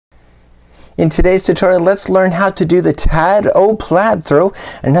In today's tutorial, let's learn how to do the Tad-O plaid throw,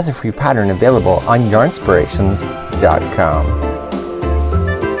 another free pattern available on Yarnspirations.com.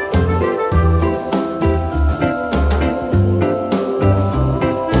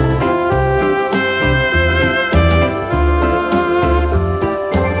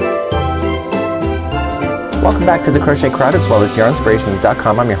 Welcome back to the Crochet Crowd as well as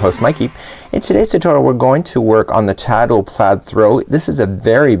Yarnspirations.com. I'm your host Mikey. In today's tutorial we're going to work on the Tad-O plaid throw. This is a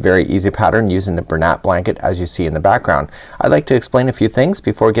very easy pattern using the Bernat blanket as you see in the background. I'd like to explain a few things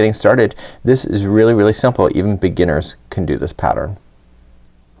before getting started. This is really simple. Even beginners can do this pattern.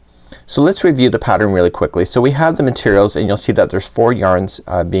 So let's review the pattern really quickly. So we have the materials and you'll see that there's 4 yarns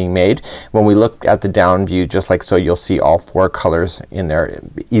being made. When we look at the down view just like so, you'll see all 4 colors in there,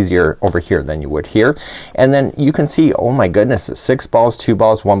 easier over here than you would here. And then you can see, oh my goodness, 6 balls, 2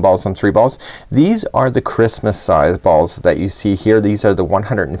 balls, 1 balls, and 3 balls. These are the Christmas size balls that you see here. These are the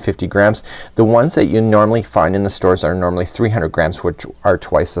 150 grams. The ones that you normally find in the stores are normally 300 grams, which are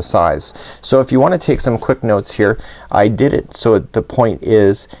twice the size. So if you want to take some quick notes here, I did it so the point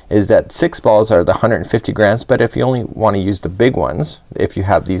is that 6 balls are the 150 grams, but if you only want to use the big ones, if you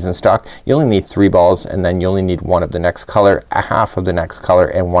have these in stock, you only need 3 balls, and then you only need 1 of the next color, a half of the next color,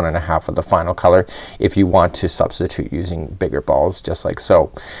 and 1 1/2 of the final color if you want to substitute using bigger balls just like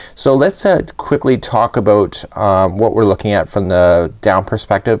so. So let's quickly talk about what we're looking at from the down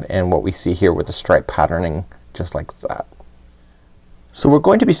perspective and what we see here with the stripe patterning just like that. So we're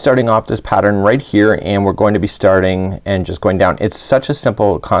going to be starting off this pattern right here, and we're going to be starting and just going down. It's such a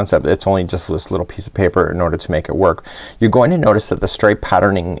simple concept. It's only just this little piece of paper in order to make it work. You're going to notice that the stripe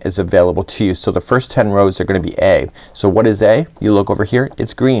patterning is available to you. So the first 10 rows are going to be A. So what is A? You look over here,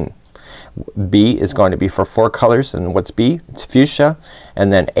 it's green. B is going to be for 4 colors, and what's B? It's fuchsia,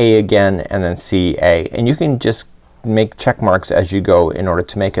 and then A again, and then C, A. And you can just make check marks as you go in order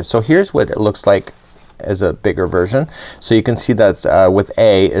to make it. So here's what it looks like as a bigger version. So you can see that with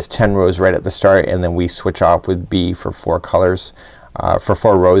A is 10 rows right at the start, and then we switch off with B for 4 colors for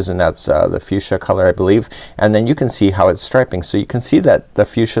 4 rows, and that's the fuchsia color I believe. And then you can see how it's striping. So you can see that the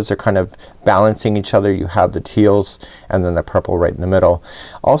fuchsias are kind of balancing each other. You have the teals and then the purple right in the middle.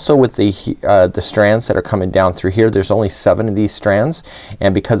 Also with the strands that are coming down through here, there's only 7 of these strands,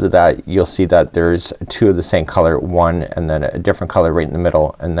 and because of that you'll see that there's 2 of the same color, 1 and then a different color right in the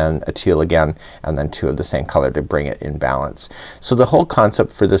middle, and then a teal again, and then 2 of the same color to bring it in balance. So the whole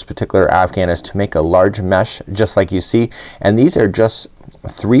concept for this particular Afghan is to make a large mesh just like you see, and these are just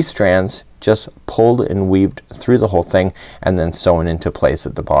 3 strands just pulled and weaved through the whole thing and then sewn into place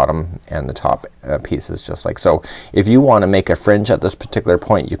at the bottom and the top pieces just like so. If you want to make a fringe at this particular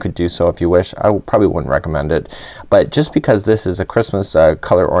point, you could do so if you wish. I probably wouldn't recommend it, but just because this is a Christmas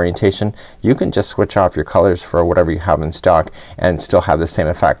color orientation, you can just switch off your colors for whatever you have in stock and still have the same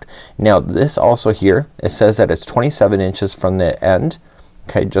effect. Now this also here, it says that it's 27 inches from the end.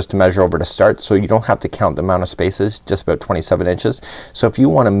 Okay, just to measure over to start, so you don't have to count the amount of spaces, just about 27 inches. So if you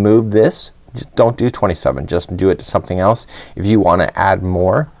want to move this, just don't do 27, just do it to something else. If you want to add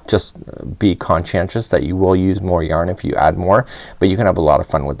more, just be conscientious that you will use more yarn if you add more, but you can have a lot of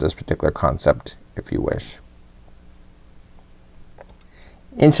fun with this particular concept if you wish.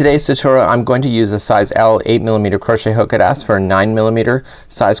 In today's tutorial I'm going to use a size L 8mm crochet hook. It asks for a 9mm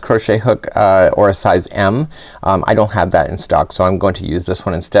size crochet hook or a size M. I don't have that in stock, so I'm going to use this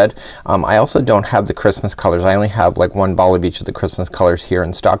one instead. I also don't have the Christmas colors. I only have like 1 ball of each of the Christmas colors here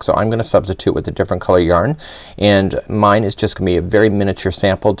in stock, so I'm going to substitute with a different color yarn, and mine is just going to be a very miniature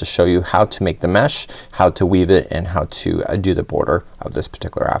sample to show you how to make the mesh, how to weave it, and how to do the border of this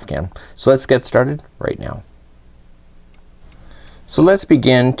particular Afghan. So let's get started right now. So let's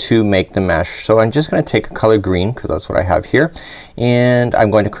begin to make the mesh. So I'm just going to take a color green because that's what I have here, and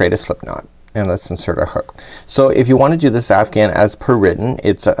I'm going to create a slip knot, and let's insert our hook. So if you want to do this Afghan as per written,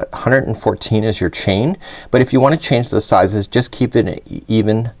 it's 114 is your chain, but if you want to change the sizes, just keep it an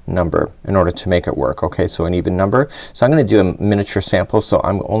even number in order to make it work. Okay, so an even number. So I'm going to do a miniature sample, so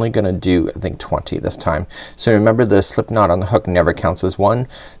I'm only going to do I think 20 this time. So remember, the slip knot on the hook never counts as 1.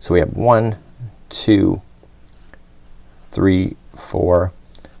 So we have 1, 2, 3, 4,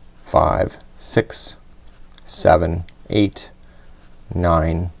 5, 6, 7, 8,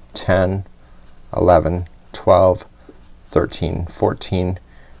 9, 10, 11, 12, 13, 14,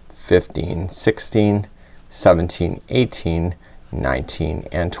 15, 16, 17, 18, 19,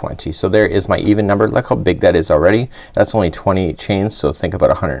 and 20. So there is my even number. Look how big that is already. That's only 28 chains, so think about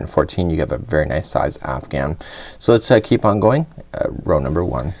 114. You have a very nice size Afghan. So let's keep on going. Row number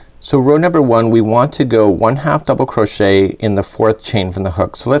 1. So row number 1, we want to go 1/2 double crochet in the 4th chain from the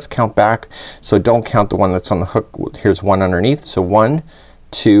hook. So let's count back. So don't count the one that's on the hook. Here's 1 underneath. So 1,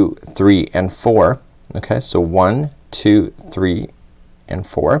 2, 3 and 4. Okay, so 1, 2, 3 and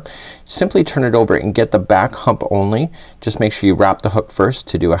 4. Simply turn it over and get the back hump only. Just make sure you wrap the hook first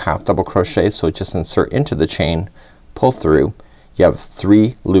to do a half double crochet. So just insert into the chain, pull through. You have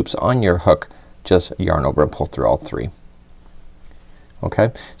 3 loops on your hook. Just yarn over and pull through all 3.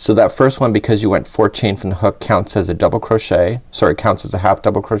 Okay, so that first one, because you went 4 chain from the hook, counts as a double crochet, sorry, counts as a half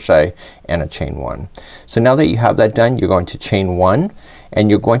double crochet and a chain 1. So now that you have that done, you're going to chain 1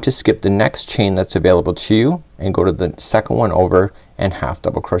 and you're going to skip the next chain that's available to you and go to the second one over and half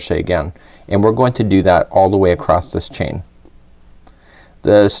double crochet again. And we're going to do that all the way across this chain.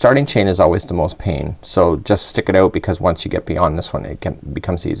 The starting chain is always the most pain, so just stick it out, because once you get beyond this one it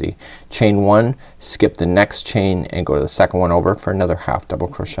becomes easy. Chain 1, skip the next chain and go to the second one over for another half double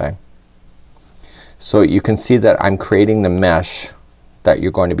crochet. So you can see that I'm creating the mesh that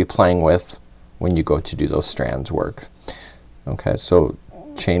you're going to be playing with when you go to do those strands work. Okay, so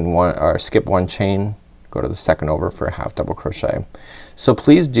chain 1 or skip 1 chain, go to the second over for a half double crochet. So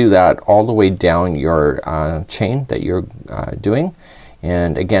please do that all the way down your chain that you're doing.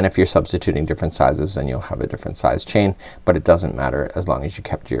 And again, if you're substituting different sizes, then you'll have a different size chain, but it doesn't matter as long as you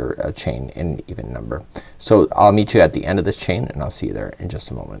kept your chain in even number. So I'll meet you at the end of this chain and I'll see you there in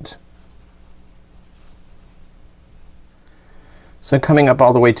just a moment. So coming up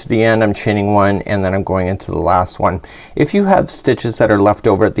all the way to the end, I'm chaining 1 and then I'm going into the last one. If you have stitches that are left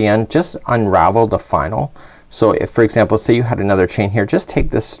over at the end, just unravel the final. So if, for example, say you had another chain here, just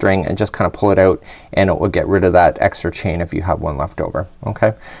take this string and just kind of pull it out and it will get rid of that extra chain if you have one left over.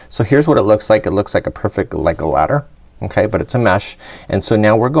 Okay, so here's what it looks like. It looks like a perfect, like a ladder. Okay, but it's a mesh, and so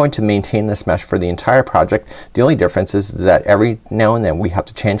now we're going to maintain this mesh for the entire project. The only difference is that every now and then we have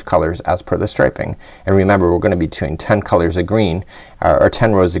to change colors as per the striping. And remember, we're going to be doing 10 colors of green or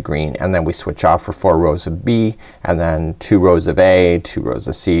 10 rows of green, and then we switch off for 4 rows of B, and then 2 rows of A, 2 rows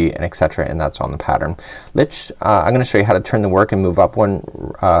of C, and etc. And that's on the pattern. Let's I'm going to show you how to turn the work and move up one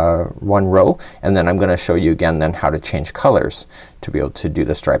row, and then I'm going to show you again then how to change colors to be able to do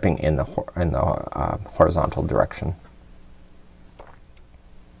the striping in the horizontal direction.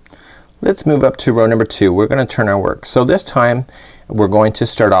 Let's move up to row number 2. We're going to turn our work. So this time we're going to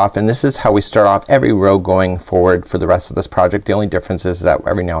start off, and this is how we start off every row going forward for the rest of this project. The only difference is that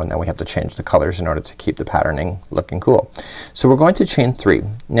every now and then we have to change the colors in order to keep the patterning looking cool. So we're going to chain 3.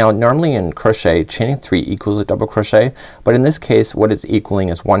 Now normally in crochet, chaining 3 equals a double crochet, but in this case what it's equaling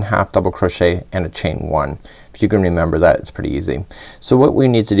is 1 half double crochet and a chain 1. If you can remember that, it's pretty easy. So what we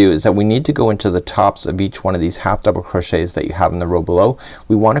need to do is that we need to go into the tops of each one of these half double crochets that you have in the row below.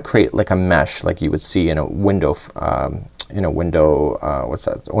 We want to create like a mesh like you would see in a window in a window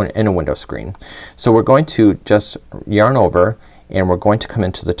screen. So we're going to just yarn over and we're going to come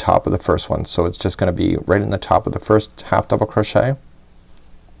into the top of the first one. So it's just going to be right in the top of the first half double crochet.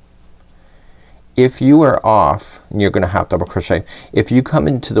 If you are off, you're gonna half double crochet. If you come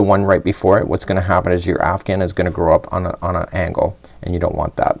into the one right before it, what's gonna happen is your Afghan is gonna grow up on an angle, and you don't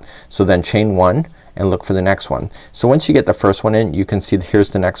want that. So then chain 1 and look for the next one. So once you get the first one in, you can see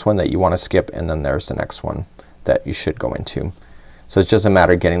here's the next one that you want to skip, and then there's the next one that you should go into. So it's just a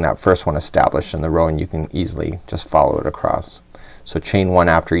matter of getting that first one established in the row, and you can easily just follow it across. So chain 1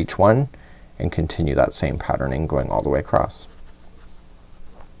 after each one and continue that same patterning going all the way across.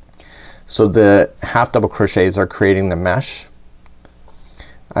 So the half double crochets are creating the mesh,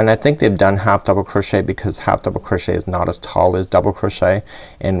 and I think they've done half double crochet because half double crochet is not as tall as double crochet,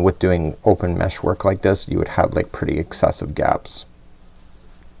 and with doing open mesh work like this you would have like pretty excessive gaps.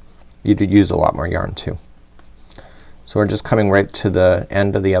 You'd use a lot more yarn too. So we're just coming right to the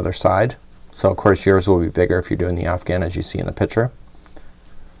end of the other side. So of course yours will be bigger if you're doing the Afghan, as you see in the picture.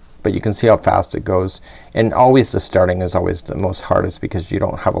 But you can see how fast it goes, and always the starting is always the most hardest because you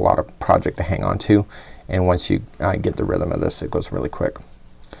don't have a lot of project to hang on to, and once you get the rhythm of this, it goes really quick.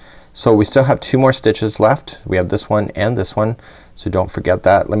 So we still have 2 more stitches left. We have this one and this one, so don't forget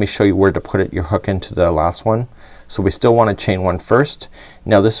that. Let me show you where to put your hook into the last one. So we still want to chain 1 first.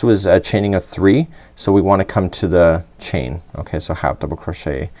 Now this was a chaining of 3, so we want to come to the chain. Okay, so half double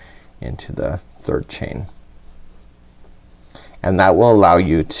crochet into the 3rd chain. And that will allow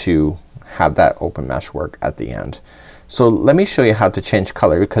you to have that open mesh work at the end. So let me show you how to change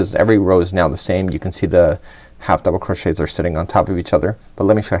color, because every row is now the same. You can see the half double crochets are sitting on top of each other, but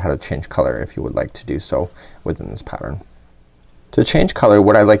let me show you how to change color if you would like to do so within this pattern. To change color,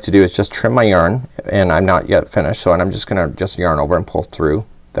 what I like to do is just trim my yarn, and I'm not yet finished, so I'm just gonna yarn over and pull through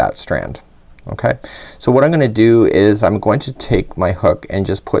that strand. Okay, so what I'm gonna do is I'm going to take my hook and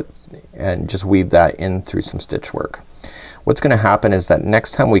just weave that in through some stitch work. What's gonna happen is that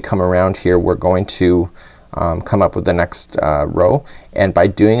next time we come around here, we're going to come up with the next row, and by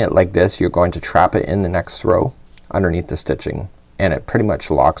doing it like this you're going to trap it in the next row underneath the stitching, and it pretty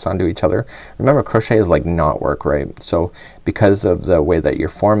much locks onto each other. Remember, crochet is like knot work, right? So because of the way that you're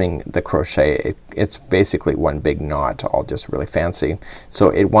forming the crochet, it's basically one big knot, all just really fancy. So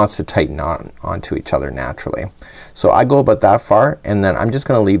it wants to tighten onto each other naturally. So I go about that far, and then I'm just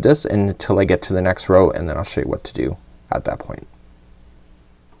gonna leave this until I get to the next row, and then I'll show you what to do at that point.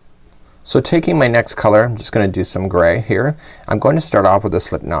 So taking my next color, I'm just gonna do some gray here. I'm going to start off with a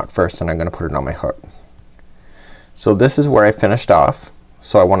slip knot first, and I'm gonna put it on my hook. So this is where I finished off.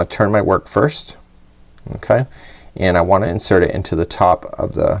 So I want to turn my work first, okay, and I want to insert it into the top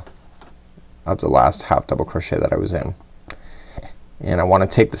of the last half double crochet that I was in. And I want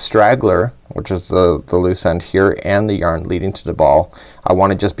to take the straggler, which is the loose end here, and the yarn leading to the ball. I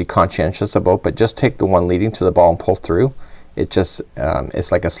want to just be conscientious about, but just take the one leading to the ball and pull through. It just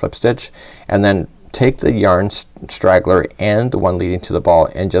it's like a slip stitch, and then take the yarn straggler and the one leading to the ball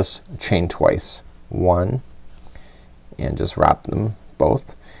and just chain twice. One, and just wrap them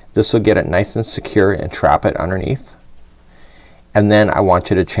both. This will get it nice and secure and trap it underneath. And then I want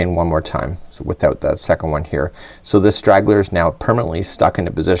you to chain one more time, so without that second one here. So this straggler is now permanently stuck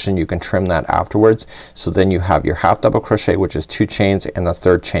into position. You can trim that afterwards. So then you have your half double crochet, which is 2 chains, and the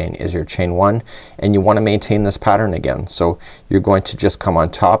third chain is your chain 1, and you want to maintain this pattern again. So you're going to just come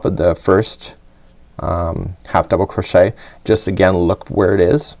on top of the first half double crochet. Just again look where it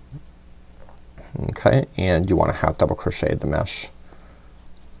is, okay, and you want to half double crochet the mesh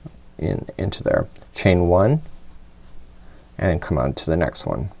into there. Chain 1 and come on to the next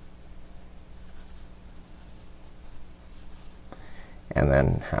one, and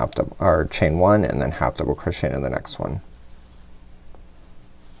then half double, or chain 1 and then half double crochet into the next one.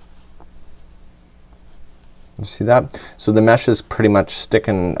 You see that? So the mesh is pretty much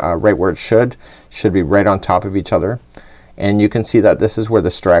sticking right where it should be right on top of each other. And you can see that this is where the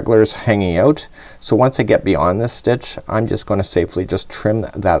straggler is hanging out. So once I get beyond this stitch, I'm just going to safely just trim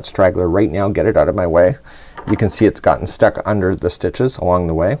that straggler right now, get it out of my way. You can see it's gotten stuck under the stitches along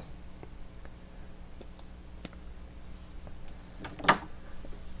the way.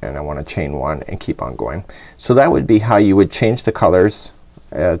 And I want to chain 1 and keep on going. So that would be how you would change the colors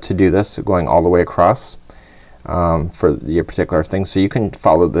to do this, going all the way across for your particular thing. So you can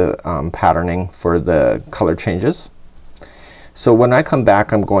follow the patterning for the color changes. So when I come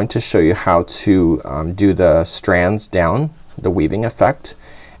back, I'm going to show you how to do the strands down, the weaving effect.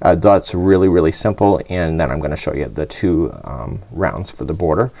 That's really simple, and then I'm going to show you the 2 rounds for the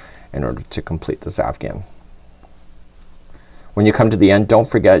border in order to complete this Afghan. When you come to the end, don't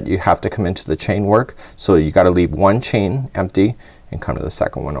forget you have to come into the chain work. So you got to leave one chain empty and come to the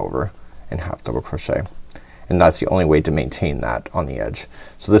second one over and half double crochet. And that's the only way to maintain that on the edge.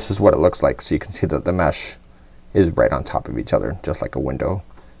 So this is what it looks like. So you can see that the mesh is right on top of each other, just like a window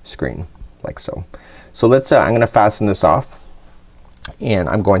screen, like so. So let's I'm gonna fasten this off, and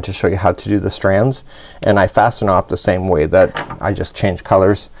I'm going to show you how to do the strands. And I fasten off the same way that I just changed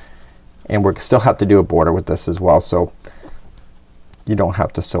colors, and we still have to do a border with this as well. So you don't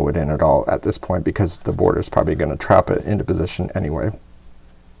have to sew it in at all at this point, because the border is probably gonna trap it into position anyway.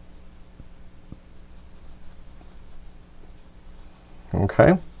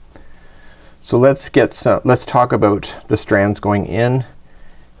 Okay. So let's talk about the strands going in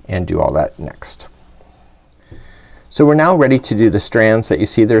and do all that next. So we're now ready to do the strands that you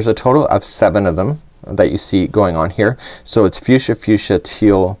see. There's a total of 7 of them that you see going on here. So it's fuchsia, fuchsia,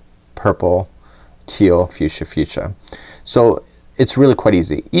 teal, purple, teal, fuchsia, fuchsia. So it's really quite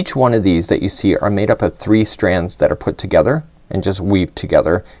easy. Each one of these that you see are made up of 3 strands that are put together and just weave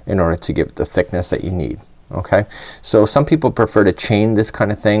together in order to give it the thickness that you need. Okay, so some people prefer to chain this kind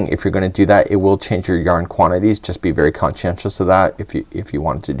of thing. If you're gonna do that, it will change your yarn quantities. Just be very conscientious of that if you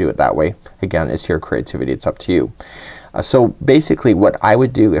want to do it that way. Again, it's your creativity, it's up to you. So basically what I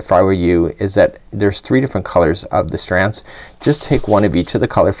would do if I were you is that there's 3 different colors of the strands. Just take one of each of the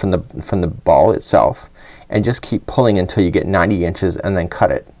color from the ball itself and just keep pulling until you get 90 inches and then cut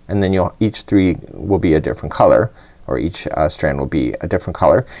it. And then each 3 will be a different color, or each strand will be a different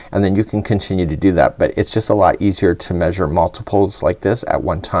color, and then you can continue to do that. But it's just a lot easier to measure multiples like this at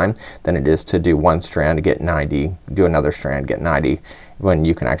one time than it is to do one strand, get 90, do another strand, get 90, when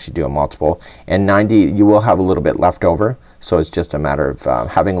you can actually do a multiple. And 90, you will have a little bit left over, so it's just a matter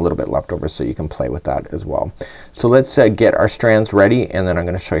of having a little bit left over so you can play with that as well. So let's get our strands ready, and then I'm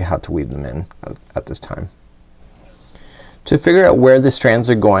gonna show you how to weave them in at this time. To figure out where the strands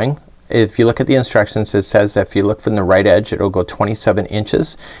are going, if you look at the instructions, it says if you look from the right edge it'll go 27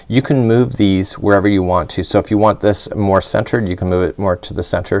 inches. You can move these wherever you want to. So if you want this more centered, you can move it more to the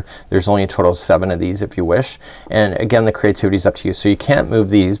center. There's only a total of 7 of these if you wish. And again, the creativity is up to you. So you can't move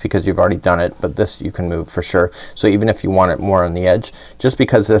these because you've already done it, but this you can move for sure. So even if you want it more on the edge, just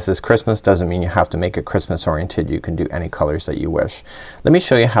because this is Christmas doesn't mean you have to make it Christmas oriented. You can do any colors that you wish. Let me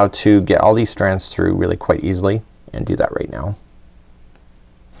show you how to get all these strands through really quite easily, and do that right now.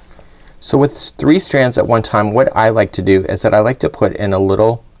 So with 3 strands at one time, what I like to do is that I like to put in a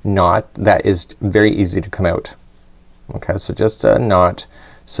little knot that is very easy to come out. Okay, so just a knot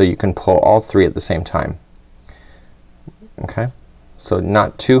so you can pull all 3 at the same time. Okay, so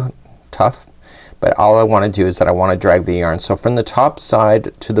not too tough, but all I want to do is that I want to drag the yarn. So from the top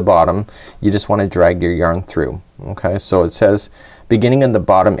side to the bottom, you just want to drag your yarn through. Okay, so it says beginning of the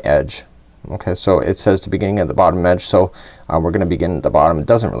bottom edge. Okay, so it says the beginning at the bottom edge, so we're gonna begin at the bottom. It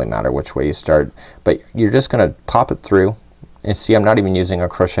doesn't really matter which way you start, but you're just gonna pop it through, and see I'm not even using a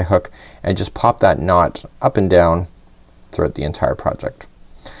crochet hook, and just pop that knot up and down throughout the entire project.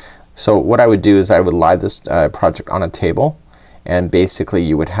 So what I would do is I would lie this project on a table, and basically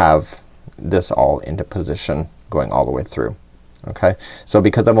you would have this all into position going all the way through. Okay, so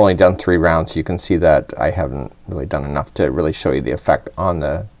because I've only done 3 rounds, you can see that I haven't really done enough to really show you the effect on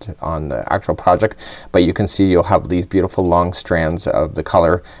the actual project, but you can see you'll have these beautiful long strands of the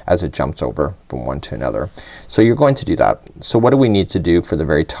color as it jumps over from one to another. So you're going to do that. So what do we need to do for the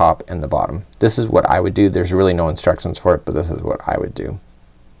very top and the bottom? This is what I would do. There's really no instructions for it, but this is what I would do.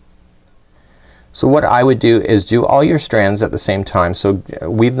 So what I would do is do all your strands at the same time. So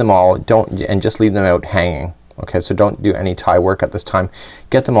weave them all, and just leave them out hanging. Okay, so don't do any tie work at this time.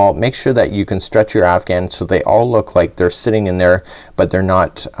 Get them all. Make sure that you can stretch your Afghan so they all look like they're sitting in there, but they're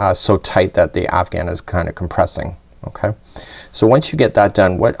not so tight that the Afghan is kind of compressing. Okay, so once you get that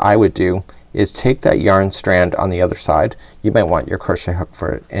done, what I would do is take that yarn strand on the other side. You might want your crochet hook for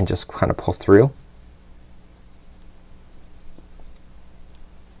it, and just kind of pull through.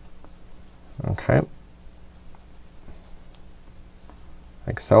 Okay,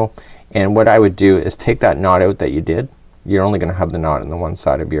 like so. And what I would do is take that knot out that you did. You're only gonna have the knot on the one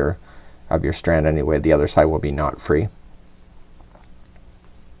side of your strand anyway. The other side will be knot free.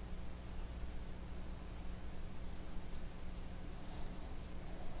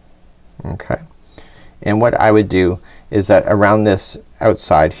 Okay, and what I would do is that around this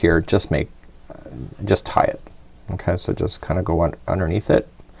outside here, just tie it. Okay, so just kind of go underneath it.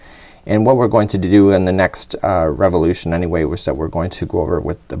 And what we're going to do in the next revolution anyway was that we're going to go over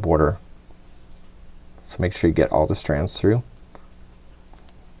with the border. So make sure you get all the strands through.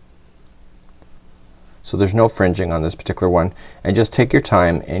 So there's no fringing on this particular one, and just take your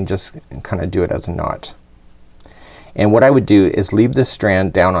time and just kind of do it as a knot. And what I would do is leave this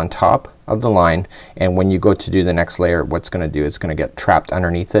strand down on top of the line, and when you go to do the next layer, what's gonna do is gonna get trapped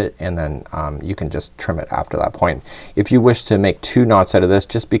underneath it, and then you can just trim it after that point. If you wish to make 2 knots out of this,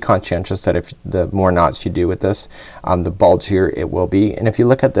 just be conscientious that if the more knots you do with this, the bulgier it will be. And if you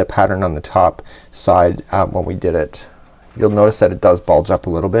look at the pattern on the top side when we did it, you'll notice that it does bulge up a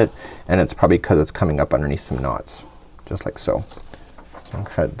little bit, and it's probably because it's coming up underneath some knots, just like so.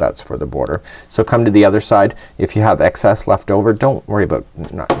 Okay, that's for the border. So come to the other side. If you have excess left over, don't worry about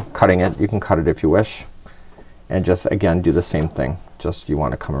not cutting it. You can cut it if you wish, and just again do the same thing. Just you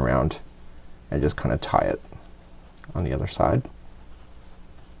want to come around and just kind of tie it on the other side.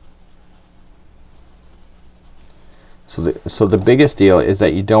 So the biggest deal is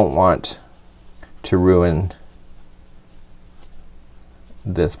that you don't want to ruin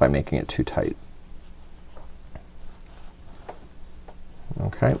this by making it too tight.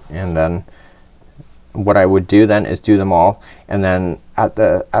 Okay, and then what I would do then is do them all, and then at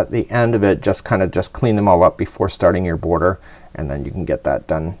the end of it just clean them all up before starting your border, and then you can get that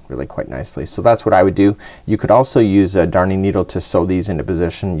done really quite nicely. So that's what I would do. You could also use a darning needle to sew these into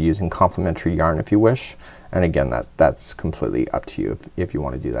position using complementary yarn if you wish, and again that's completely up to you if you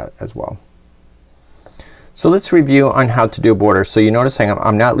want to do that as well. So let's review on how to do a border. So you notice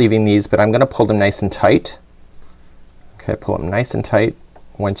I'm not leaving these, but I'm gonna pull them nice and tight. Okay, pull them nice and tight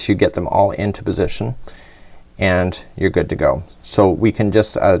once you get them all into position, and you're good to go. So we can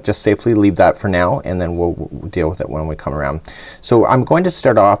just safely leave that for now, and then we'll deal with it when we come around. So I'm going to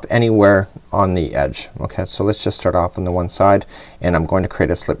start off anywhere on the edge. Okay, so let's just start off on the one side, and I'm going to create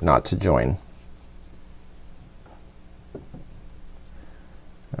a slip knot to join.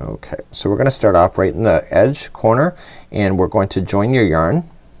 Okay, so we're gonna start off right in the edge corner, and we're going to join your yarn.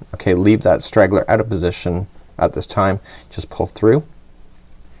 Okay, leave that straggler out of position at this time. Just pull through,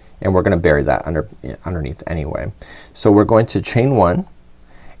 and we're gonna bury that underneath anyway. So we're going to chain 1,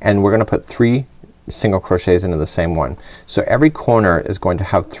 and we're gonna put 3 single crochets into the same one. So every corner is going to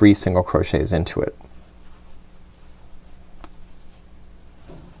have 3 single crochets into it.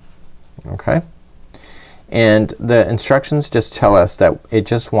 Okay, and the instructions just tell us that it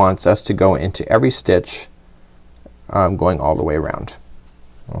just wants us to go into every stitch going all the way around.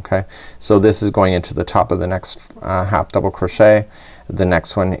 Okay, so this is going into the top of the next half double crochet. The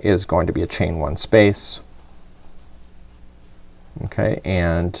next one is going to be a chain 1 space. Okay,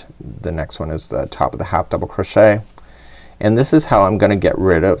 and the next one is the top of the half double crochet, and this is how I'm gonna get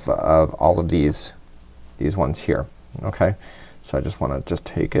rid of all of these ones here. Okay, so I just want to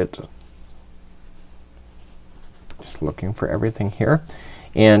take it, just looking for everything here,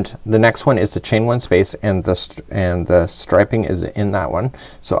 and the next one is the chain 1 space, and the striping is in that one.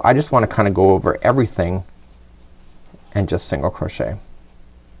 So I just want to kind of go over everything and just single crochet,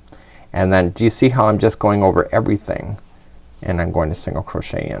 and then do you see how I'm just going over everything and I'm going to single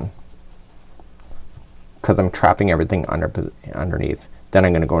crochet in because I'm trapping everything underneath. Then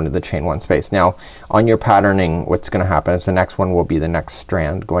I'm gonna go into the chain 1 space. Now on your patterning, what's gonna happen is the next one will be the next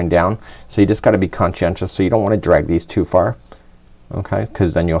strand going down. So you just gotta be conscientious, so you don't want to drag these too far, okay,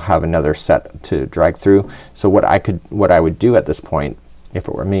 because then you'll have another set to drag through. So what I would do at this point, if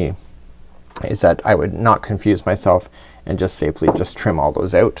it were me, is that I would not confuse myself and just safely just trim all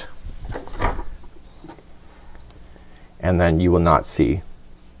those out, and then you will not see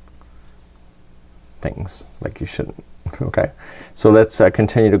things like you shouldn't. Okay, so let's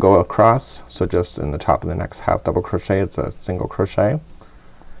continue to go across. So just in the top of the next half double crochet, it's a single crochet,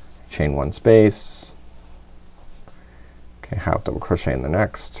 chain 1 space, okay, half double crochet in the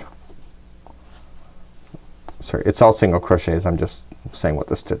next. Sorry, it's all single crochets. I'm just saying what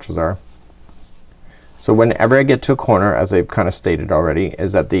the stitches are. So whenever I get to a corner, as I've kind of stated already,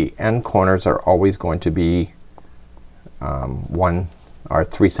 is that the end corners are always going to be 1 or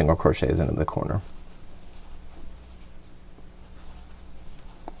 3 single crochets into the corner.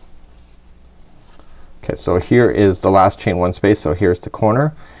 Okay, so here is the last chain 1 space, so here's the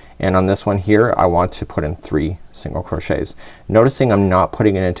corner, and on this one here I want to put in 3 single crochets. Noticing I'm not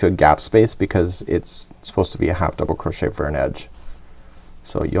putting it into a gap space because it's supposed to be a half double crochet for an edge.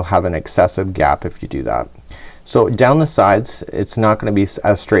 So you'll have an excessive gap if you do that. So down the sides it's not gonna be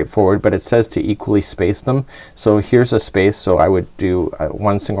as straightforward, but it says to equally space them. So here's a space, so I would do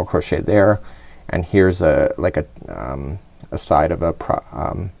 1 single crochet there, and here's a side of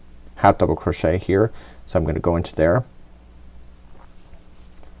a half double crochet here. So I'm gonna go into there,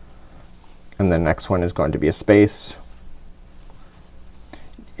 and the next one is going to be a space.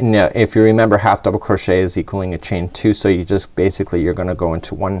 Now if you remember, half double crochet is equaling a chain 2, so you just basically you're gonna go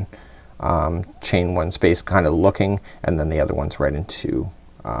into 1 chain 1 space kind of looking, and then the other one's right into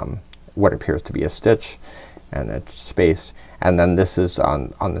what appears to be a stitch and a space, and then this is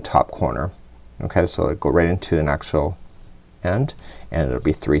on the top corner. Okay, so it go right into an actual end, and it'll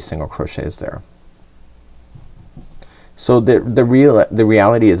be 3 single crochets there. So the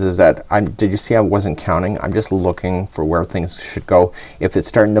reality is that did you see I wasn't counting? I'm just looking for where things should go. If it's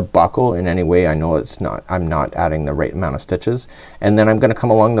starting to buckle in any way, I know it's not, I'm not adding the right amount of stitches, and then I'm gonna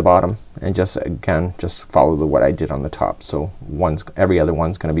come along the bottom and just again just follow what I did on the top. So every other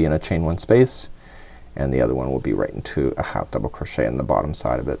one's gonna be in a chain 1 space, and the other one will be right into a half double crochet in the bottom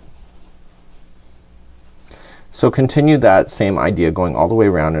side of it. So continue that same idea going all the way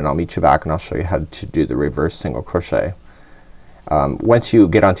around, and I'll meet you back and I'll show you how to do the reverse single crochet. Once you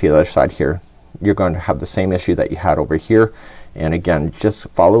get onto the other side here, you're going to have the same issue that you had over here, and again just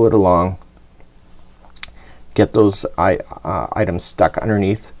follow it along, get those items stuck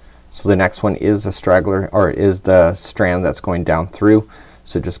underneath. So the next one is a straggler, or is the strand that's going down through,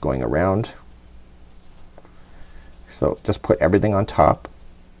 so just going around. So just put everything on top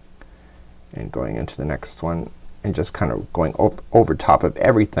and going into the next one, and just kind of going over top of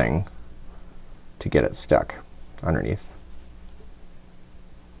everything to get it stuck underneath.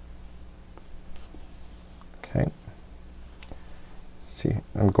 Okay, see,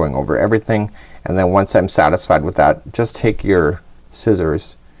 I'm going over everything, and then once I'm satisfied with that, just take your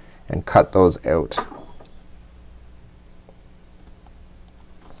scissors and cut those out.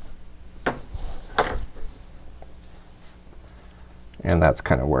 And that's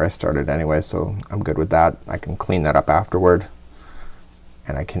kind of where I started anyway, so I'm good with that. I can clean that up afterward,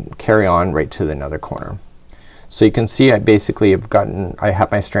 and I can carry on right to another corner. So you can see I basically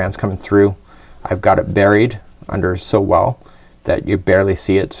have my strands coming through. I've got it buried under so well that you barely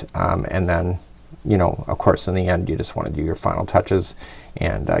see it, and then you know, of course in the end you just want to do your final touches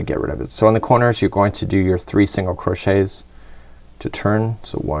and get rid of it. So in the corners you're going to do your 3 single crochets to turn.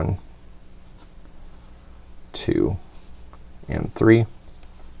 So 1, 2 and 3,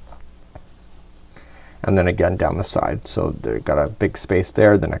 and then again down the side. So they've got a big space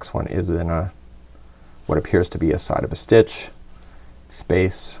there. The next one is in a what appears to be a side of a stitch,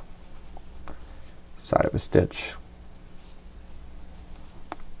 space, side of a stitch,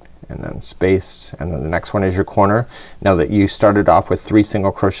 and then space, and then the next one is your corner. Now that you started off with 3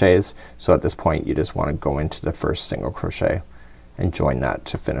 single crochets, so at this point you just want to go into the first single crochet and join that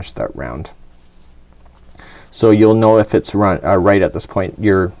to finish that round. So you'll know if it's right at this point.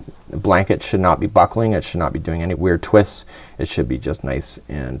 Your blanket should not be buckling. It should not be doing any weird twists. It should be just nice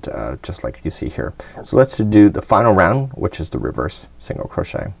and just like you see here. So let's do the final round, which is the reverse single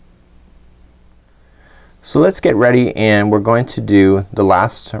crochet. So let's get ready, and we're going to do the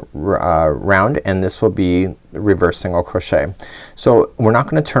last round, and this will be the reverse single crochet. So we're not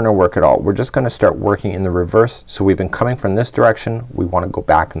gonna turn our work at all. We're just gonna start working in the reverse. So we've been coming from this direction. We want to go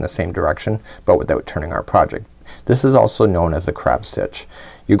back in the same direction but without turning our project. This is also known as a crab stitch.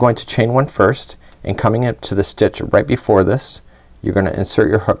 You're going to chain 1 first, and coming up to the stitch right before this, you're gonna insert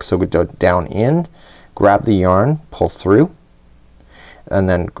your hook. So go down in, grab the yarn, pull through, and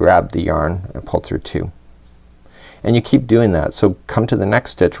then grab the yarn and pull through 2. And you keep doing that. So come to the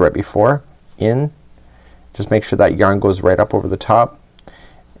next stitch right before, in, just make sure that yarn goes right up over the top,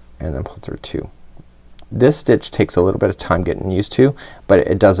 and then pull through 2. This stitch takes a little bit of time getting used to, but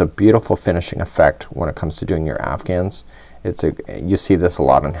it does a beautiful finishing effect when it comes to doing your Afghans. You see this a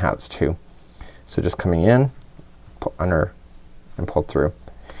lot in hats too. So just coming in, pull under, and pull through.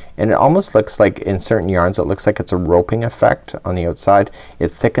 And it almost looks like, in certain yarns, it looks like it's a roping effect on the outside. It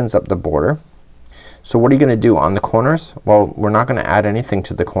thickens up the border. So what are you gonna do on the corners? Well, we're not gonna add anything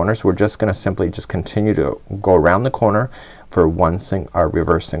to the corners. We're just gonna simply just continue to go around the corner for one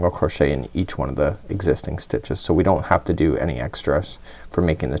reverse single crochet in each one of the existing stitches. So we don't have to do any extras for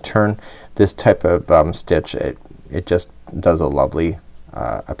making the turn. This type of stitch, it just does a lovely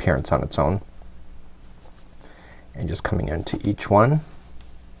appearance on its own. And just coming into each one.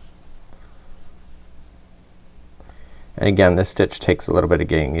 And again, this stitch takes a little bit of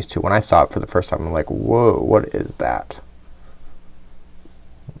getting used to. When I saw it for the first time, I'm like, whoa, what is that?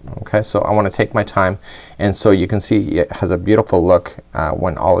 Okay, so I want to take my time, and so you can see it has a beautiful look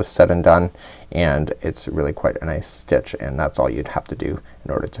when all is said and done, and it's really quite a nice stitch, and that's all you'd have to do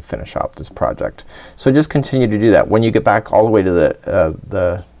in order to finish off this project. So just continue to do that. When you get back all the way to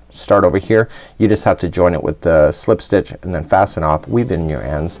the start over here, you just have to join it with the slip stitch and then fasten off, weave in your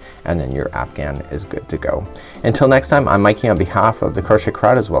ends, and then your Afghan is good to go. Until next time, I'm Mikey on behalf of the Crochet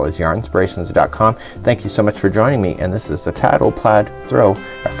Crowd as well as Yarnspirations.com. Thank you so much for joining me, and this is the Tattle Plaid Throw,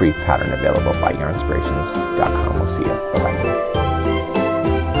 a free pattern available by Yarnspirations.com. We'll see you. Bye bye.